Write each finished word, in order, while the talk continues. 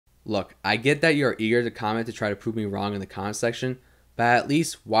Look, I get that you're eager to comment to try to prove me wrong in the comment section, but at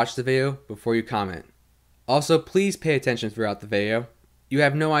least watch the video before you comment. Also, please pay attention throughout the video. You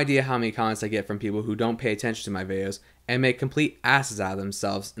have no idea how many comments I get from people who don't pay attention to my videos and make complete asses out of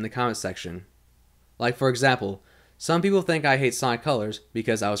themselves in the comment section. Like for example, some people think I hate Sonic Colors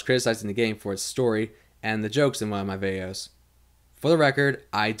because I was criticizing the game for its story and the jokes in one of my videos. For the record,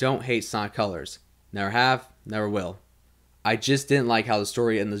 I don't hate Sonic Colors. Never have, never will. I just didn't like how the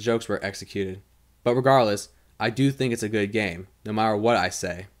story and the jokes were executed. But regardless, I do think it's a good game, no matter what I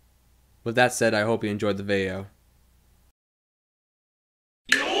say. With that said, I hope you enjoyed the video.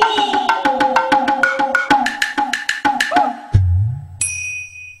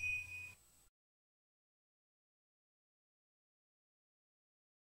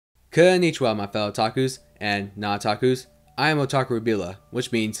 Konnichiwa, my fellow otakus and non-otakus. I am Otaku Rubila,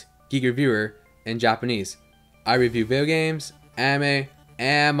 which means geek reviewer in Japanese. I review video games, anime,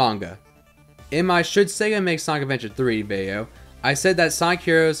 and manga. In my Should Sega Make Sonic Adventure 3 video, I said that Sonic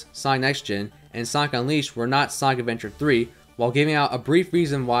Heroes, Sonic Next Gen, and Sonic Unleashed were not Sonic Adventure 3, while giving out a brief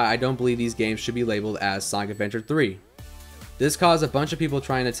reason why I don't believe these games should be labeled as Sonic Adventure 3. This caused a bunch of people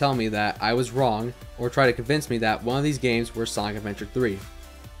trying to tell me that I was wrong, or try to convince me that one of these games were Sonic Adventure 3.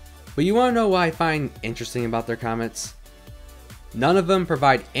 But you want to know what I find interesting about their comments? None of them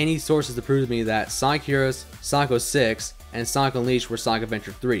provide any sources to prove to me that Sonic Heroes, Sonic 06, and Sonic Unleashed were Sonic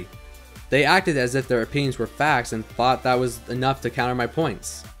Adventure 3. They acted as if their opinions were facts and thought that was enough to counter my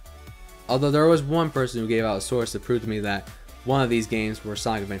points. Although there was one person who gave out a source to prove to me that one of these games were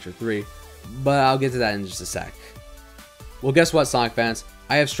Sonic Adventure 3, but I'll get to that in just a sec. Well, guess what, Sonic fans?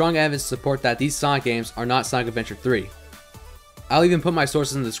 I have strong evidence to support that these Sonic games are not Sonic Adventure 3. I'll even put my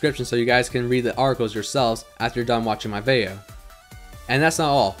sources in the description so you guys can read the articles yourselves after you're done watching my video. And that's not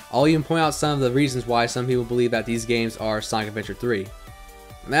all. I'll even point out some of the reasons why some people believe that these games are Sonic Adventure 3.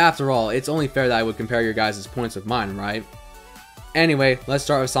 After all, it's only fair that I would compare your guys' points with mine, right? Anyway, let's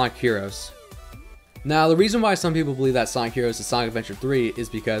start with Sonic Heroes. Now, the reason why some people believe that Sonic Heroes is Sonic Adventure 3 is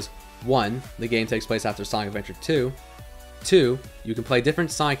because 1. The game takes place after Sonic Adventure 2. 2. You can play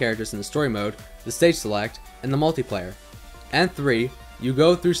different Sonic characters in the story mode, the stage select, and the multiplayer. And 3. You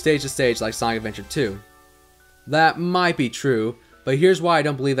go through stage to stage like Sonic Adventure 2. That might be true, but here's why I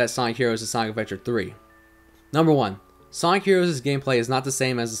don't believe that Sonic Heroes is Sonic Adventure 3. Number 1. Sonic Heroes' gameplay is not the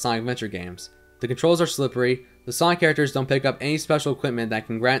same as the Sonic Adventure games. The controls are slippery, the Sonic characters don't pick up any special equipment that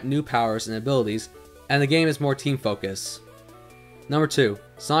can grant new powers and abilities, and the game is more team focused. Number 2.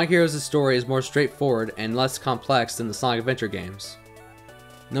 Sonic Heroes' story is more straightforward and less complex than the Sonic Adventure games.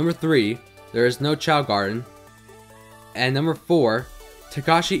 Number 3. There is no Chao Garden. And number 4.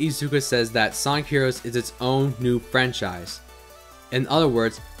 Takashi Iizuka says that Sonic Heroes is its own new franchise. In other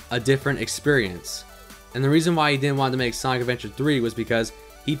words, a different experience. And the reason why he didn't want to make Sonic Adventure 3 was because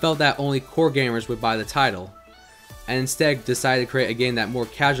he felt that only core gamers would buy the title, and instead decided to create a game that more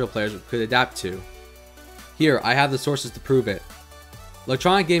casual players could adapt to. Here, I have the sources to prove it.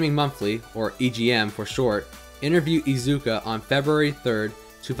 Electronic Gaming Monthly, or EGM for short, interviewed Iizuka on February 3rd,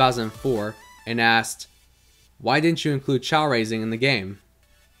 2004 and asked, "Why didn't you include Chao raising in the game?"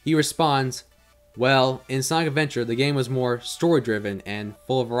 He responds, "Well, in Sonic Adventure the game was more story driven and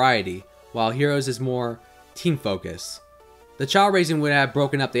full of variety, while Heroes is more team focused. The Chao raising would have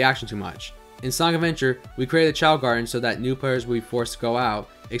broken up the action too much. In Sonic Adventure, we created a Chao Garden so that new players would be forced to go out,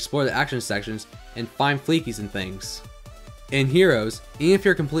 explore the action sections, and find fleekies and things. In Heroes, even if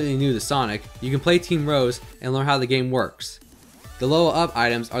you're completely new to Sonic, you can play Team Rose and learn how the game works. The level up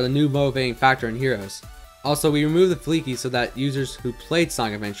items are the new motivating factor in Heroes. Also, we removed the fleekies so that users who played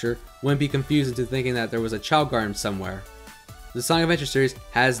Sonic Adventure wouldn't be confused into thinking that there was a Chao Garden somewhere. The Sonic Adventure series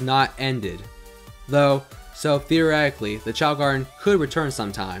has not ended, though, so theoretically, the Chao Garden could return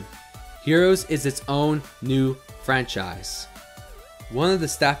sometime. Heroes is its own new franchise." One of the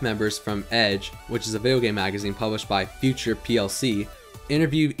staff members from Edge, which is a video game magazine published by Future PLC,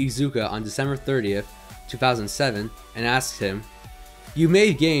 interviewed Iizuka on December 30th, 2007 and asked him, "You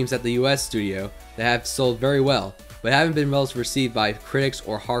made games at the US studio that have sold very well, but haven't been well received by critics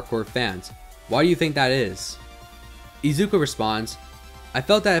or hardcore fans. Why do you think that is?" Iizuka responds, "I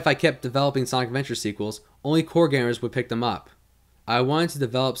felt that if I kept developing Sonic Adventure sequels, only core gamers would pick them up. I wanted to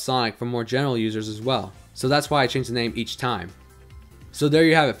develop Sonic for more general users as well, so that's why I changed the name each time." So there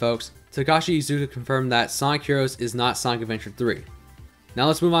you have it, folks. Takashi Iizuka confirmed that Sonic Heroes is not Sonic Adventure 3. Now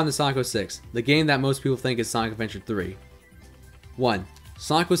let's move on to Sonic 06, the game that most people think is Sonic Adventure 3. 1.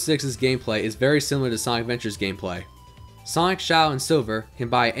 Sonic 06's gameplay is very similar to Sonic Adventure's gameplay. Sonic, Shadow, and Silver can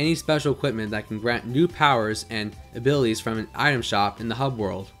buy any special equipment that can grant new powers and abilities from an item shop in the hub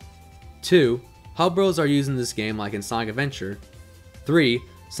world. 2. Hub worlds are used in this game like in Sonic Adventure. 3.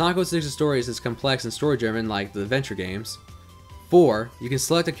 Sonic 06's story is as complex and story-driven like the adventure games. 4. You can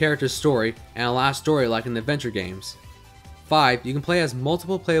select a character's story and a last story like in the adventure games. 5. You can play as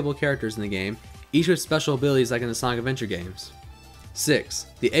multiple playable characters in the game, each with special abilities like in the Sonic Adventure games. 6.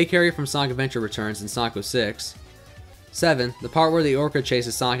 The A carrier from Sonic Adventure returns in Sonic 06. 7. The part where the Orca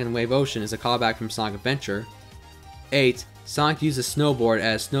chases Sonic in Wave Ocean is a callback from Sonic Adventure. 8. Sonic uses a snowboard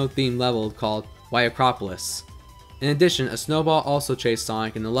at a snow-themed level called Acropolis. In addition, a snowball also chased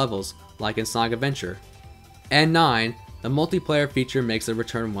Sonic in the levels, like in Sonic Adventure. And 9. The multiplayer feature makes a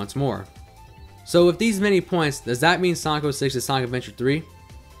return once more. So with these many points, does that mean Sonic 06 is Sonic Adventure 3?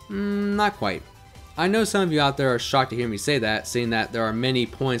 Not quite. I know some of you out there are shocked to hear me say that, seeing that there are many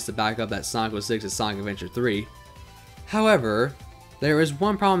points to back up that Sonic 06 is Sonic Adventure 3. However, there is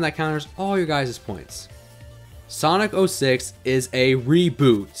one problem that counters all your guys' points. Sonic 06 is a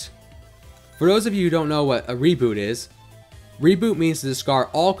reboot. For those of you who don't know what a reboot is, reboot means to discard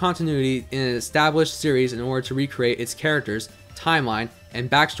all continuity in an established series in order to recreate its characters, timeline, and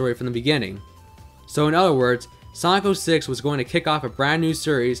backstory from the beginning. So in other words, Sonic 06 was going to kick off a brand new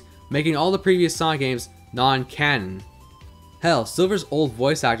series, making all the previous Sonic games non-canon. Hell, Silver's old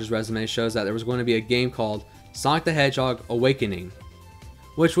voice actor's resume shows that there was going to be a game called Sonic the Hedgehog Awakening,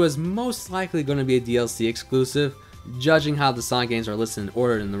 which was most likely going to be a DLC exclusive, judging how the Sonic games are listed and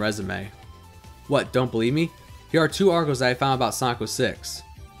ordered in the resume. What, don't believe me? Here are 2 articles that I found about Sonic 06.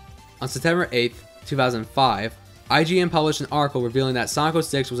 On September 8th, 2005, IGN published an article revealing that Sonic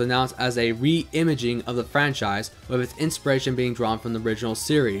 06 was announced as a re-imaging of the franchise, with its inspiration being drawn from the original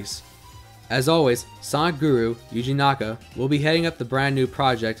series. As always, Sonic Guru, Yuji Naka, will be heading up the brand new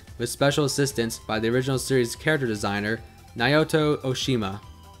project with special assistance by the original series character designer, Naoto Oshima.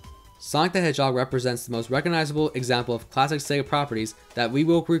 Sonic the Hedgehog represents the most recognizable example of classic SEGA properties that we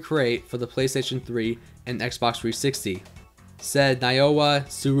will recreate for the PlayStation 3 and Xbox 360, said Naoya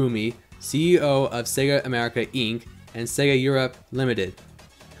Tsurumi, CEO of SEGA America Inc. and SEGA Europe Limited.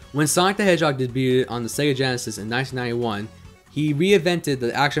 When Sonic the Hedgehog debuted on the Sega Genesis in 1991, he reinvented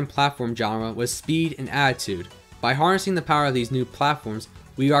the action platform genre with speed and attitude. By harnessing the power of these new platforms,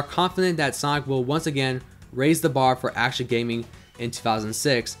 we are confident that Sonic will once again raise the bar for action gaming in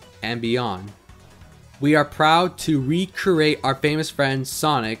 2006 and beyond. We are proud to recreate our famous friend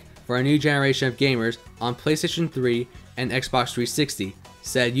Sonic for a new generation of gamers on PlayStation 3 and Xbox 360,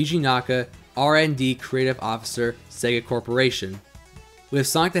 said Yuji Naka, R&D Creative Officer, SEGA Corporation. With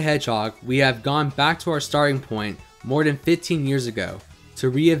Sonic the Hedgehog, we have gone back to our starting point more than 15 years ago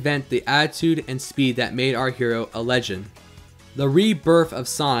to reinvent the attitude and speed that made our hero a legend. The rebirth of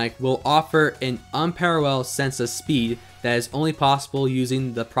Sonic will offer an unparalleled sense of speed that is only possible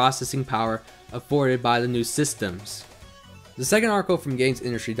using the processing power afforded by the new systems. The second article from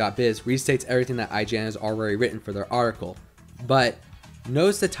gameindustry.biz restates everything that IGN has already written for their article, but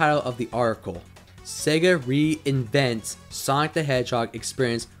notice the title of the article: SEGA reinvents Sonic the Hedgehog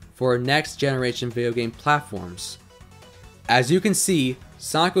experience for next generation video game platforms. As you can see,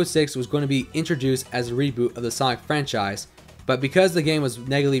 Sonic 06 was going to be introduced as a reboot of the Sonic franchise, but because the game was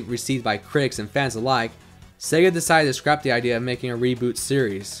negatively received by critics and fans alike, SEGA decided to scrap the idea of making a reboot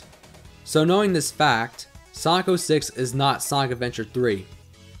series. So knowing this fact, Sonic 06 is not Sonic Adventure 3.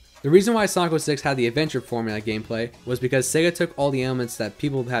 The reason why Sonic 06 had the adventure formula gameplay was because SEGA took all the elements that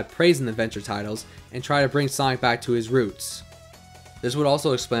people had praised in the adventure titles and tried to bring Sonic back to his roots. This would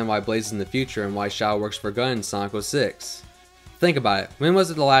also explain why Blaze is in the future and why Shadow works for Gun in Sonic 06. Think about it, when was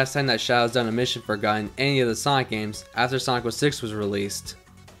it the last time that Shadow's done a mission for Gun in any of the Sonic games after Sonic 06 was released?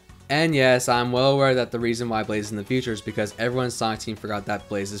 And yes, I'm well aware that the reason why Blaze is in the future is because everyone's Sonic team forgot that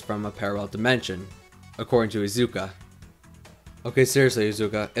Blaze is from a parallel dimension, according to Iizuka. Okay, seriously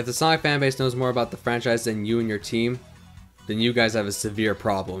Iizuka, if the Sonic fanbase knows more about the franchise than you and your team, then you guys have a severe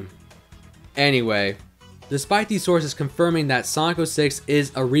problem. Anyway, despite these sources confirming that Sonic 06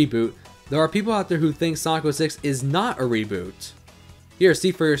 is a reboot, there are people out there who think Sonic 06 is not a reboot. Here,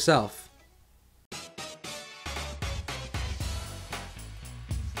 see for yourself.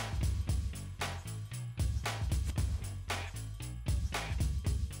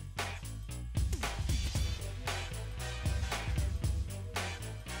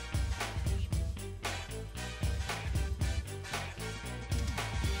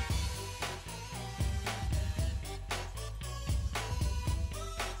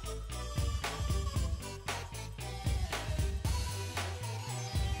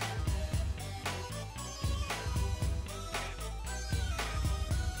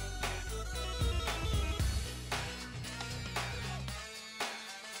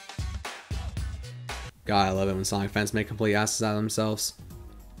 God, I love it when Sonic fans make complete asses out of themselves.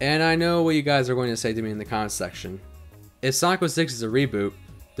 And I know what you guys are going to say to me in the comments section. If Sonic 06 is a reboot,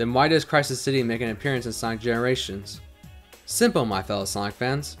 then why does Crisis City make an appearance in Sonic Generations? Simple, my fellow Sonic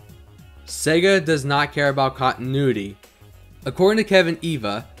fans. SEGA does not care about continuity. According to Kevin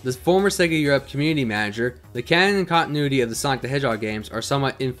Eva, the former SEGA Europe community manager, the canon and continuity of the Sonic the Hedgehog games are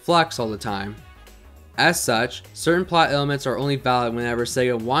somewhat in flux all the time. As such, certain plot elements are only valid whenever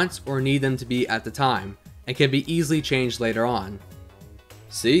SEGA wants or need them to be at the time, and can be easily changed later on.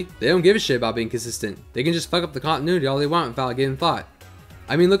 See, they don't give a shit about being consistent. They can just fuck up the continuity all they want without giving thought.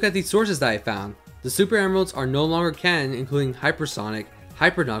 I mean, look at these sources that I found. The Super Emeralds are no longer canon, including Hypersonic,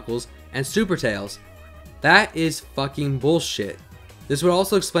 Hyper Knuckles, and Super Tails. That is fucking bullshit. This would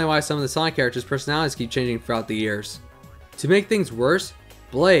also explain why some of the Sonic characters' personalities keep changing throughout the years. To make things worse,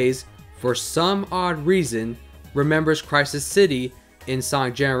 Blaze, for some odd reason, remembers Crisis City in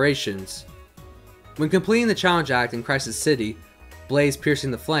Sonic Generations. When completing the challenge act in Crisis City, Blaze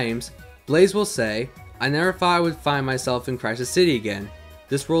piercing the flames, Blaze will say, "I never thought I would find myself in Crisis City again.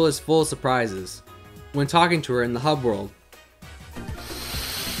 This world is full of surprises," when talking to her in the hub world.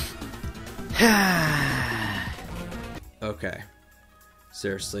 Okay.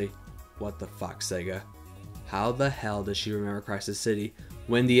 Seriously, what the fuck, SEGA? How the hell does she remember Crisis City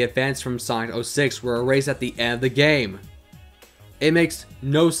when the events from Sonic 06 were erased at the end of the game? It makes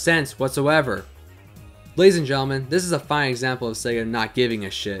no sense whatsoever. Ladies and gentlemen, this is a fine example of SEGA not giving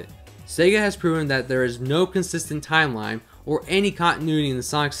a shit. SEGA has proven that there is no consistent timeline or any continuity in the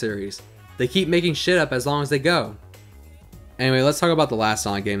Sonic series. They keep making shit up as long as they go. Anyway, let's talk about the last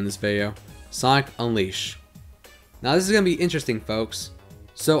Sonic game in this video, Sonic Unleashed. Now this is going to be interesting, folks,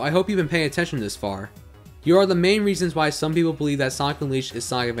 so I hope you've been paying attention this far. Here are the main reasons why some people believe that Sonic Unleashed is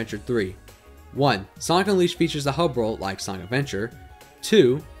Sonic Adventure 3. 1. Sonic Unleashed features a hub world like Sonic Adventure.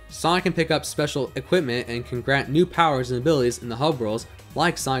 2. Sonic can pick up special equipment and can grant new powers and abilities in the hub worlds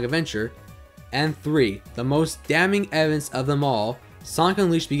like Sonic Adventure. And 3. The most damning evidence of them all, Sonic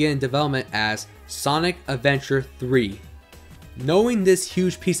Unleashed began development as Sonic Adventure 3. Knowing this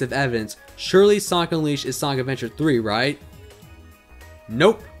huge piece of evidence, surely Sonic Unleashed is Sonic Adventure 3, right?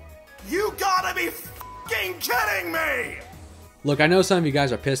 Nope. You gotta be f***ing kidding me! Look, I know some of you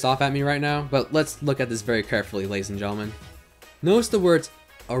guys are pissed off at me right now, but let's look at this very carefully, ladies and gentlemen. Notice the words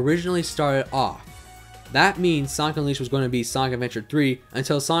originally started off. That means Sonic Unleashed was going to be Sonic Adventure 3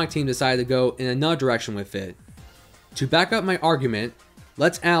 until Sonic Team decided to go in another direction with it. To back up my argument,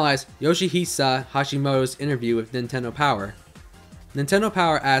 let's analyze Yoshihisa Hashimoto's interview with Nintendo Power. Nintendo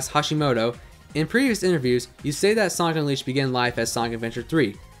Power asked Hashimoto, "In previous interviews, you say that Sonic Unleashed began life as Sonic Adventure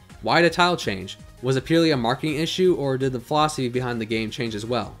 3. Why the title change? Was it purely a marketing issue, or did the philosophy behind the game change as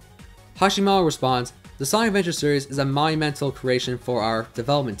well?" Hashimoto responds, "The Sonic Adventure series is a monumental creation for our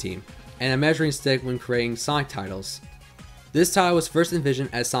development team, and a measuring stick when creating Sonic titles. This title was first envisioned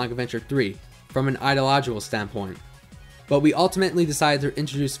as Sonic Adventure 3, from an ideological standpoint. But we ultimately decided to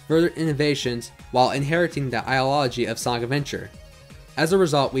introduce further innovations while inheriting the ideology of Sonic Adventure. As a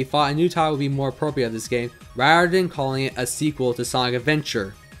result, we thought a new title would be more appropriate of this game, rather than calling it a sequel to Sonic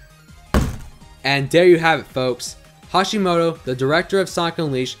Adventure." And there you have it, folks. Hashimoto, the director of Sonic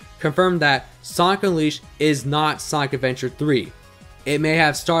Unleashed, confirmed that Sonic Unleashed is not Sonic Adventure 3. It may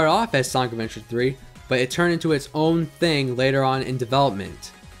have started off as Sonic Adventure 3, but it turned into its own thing later on in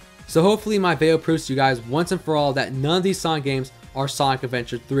development. So hopefully my video proves to you guys once and for all that none of these Sonic games are Sonic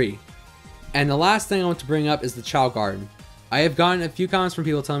Adventure 3. And the last thing I want to bring up is the Child Garden. I have gotten a few comments from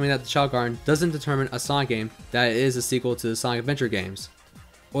people telling me that the Child Garden doesn't determine a Sonic game that it is a sequel to the Sonic Adventure games,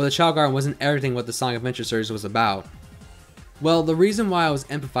 or the Child Garden wasn't everything what the Sonic Adventure series was about. Well, the reason why I was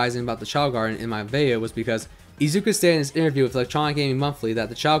empathizing about the Child Garden in my video was because Iizuka stated in his interview with Electronic Gaming Monthly that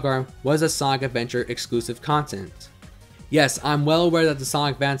the Child Garden was a Sonic Adventure exclusive content. Yes, I'm well aware that the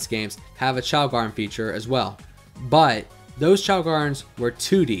Sonic Advance games have a Child Garden feature as well, but those Child Gardens were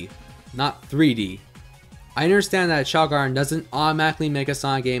 2D, not 3D. I understand that a Child Garden doesn't automatically make a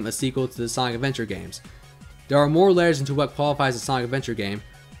Sonic game a sequel to the Sonic Adventure games. There are more layers into what qualifies a Sonic Adventure game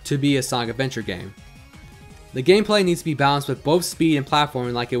to be a Sonic Adventure game. The gameplay needs to be balanced with both speed and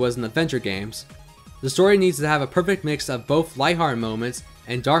platforming like it was in the Adventure games. The story needs to have a perfect mix of both lighthearted moments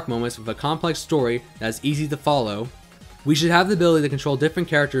and dark moments with a complex story that is easy to follow. We should have the ability to control different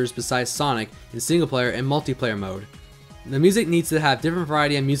characters besides Sonic in single player and multiplayer mode. The music needs to have different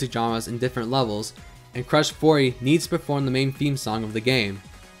variety of music genres in different levels, and Crush 40 needs to perform the main theme song of the game.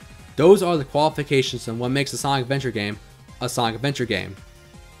 Those are the qualifications on what makes a Sonic Adventure game a Sonic Adventure game.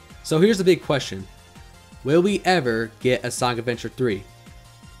 So here's the big question. Will we ever get a Sonic Adventure 3?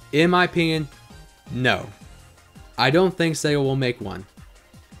 In my opinion, no. I don't think SEGA will make one.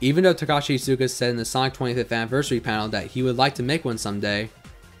 Even though Takashi Iizuka said in the Sonic 25th anniversary panel that he would like to make one someday,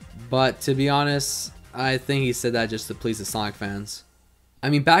 but to be honest, I think he said that just to please the Sonic fans. I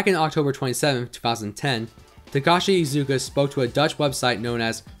mean, back in October 27, 2010, Takashi Iizuka spoke to a Dutch website known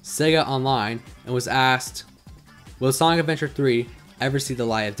as SEGA Online and was asked, "Will Sonic Adventure 3 ever see the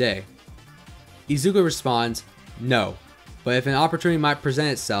light of day?" Iizuka responds, "No, but if an opportunity might present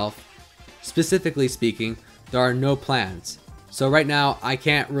itself, specifically speaking, there are no plans. So right now, I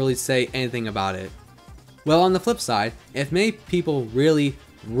can't really say anything about it." Well, on the flip side, if many people really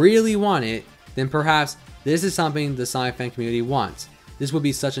want it, then perhaps this is something the Sonic fan community wants. This would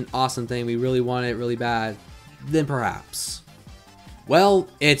be such an awesome thing, we really want it really bad, then perhaps. Well,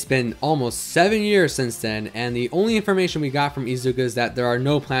 it's been almost 7 years since then, and the only information we got from Iizuka is that there are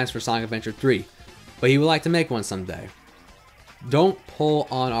no plans for Sonic Adventure 3, but he would like to make one someday. Don't pull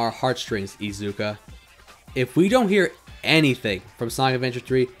on our heartstrings, Iizuka. If we don't hear anything from Sonic Adventure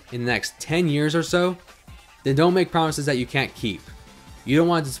 3 in the next 10 years or so, then don't make promises that you can't keep. You don't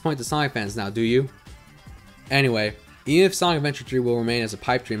want to disappoint the Sonic fans now, do you? Anyway, even if Sonic Adventure 3 will remain as a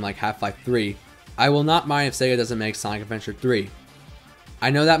pipe dream like Half-Life 3, I will not mind if SEGA doesn't make Sonic Adventure 3. I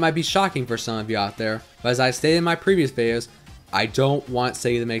know that might be shocking for some of you out there, but as I stated in my previous videos, I don't want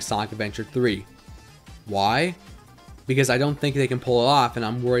SEGA to make Sonic Adventure 3. Why? Because I don't think they can pull it off and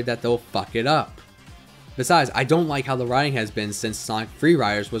I'm worried that they'll fuck it up. Besides, I don't like how the writing has been since Sonic Free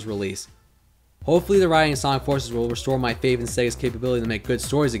Riders was released. Hopefully the writing in Sonic Forces will restore my faith in SEGA's capability to make good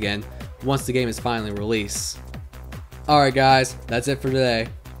stories again once the game is finally released. Alright guys, that's it for today.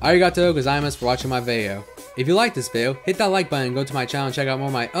 Arigato gozaimasu for watching my video. If you liked this video, hit that like button and go to my channel and check out more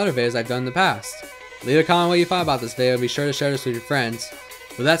of my other videos I've done in the past. Leave a comment what you thought about this video and be sure to share this with your friends.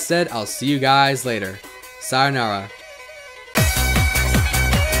 With that said, I'll see you guys later. Sayonara.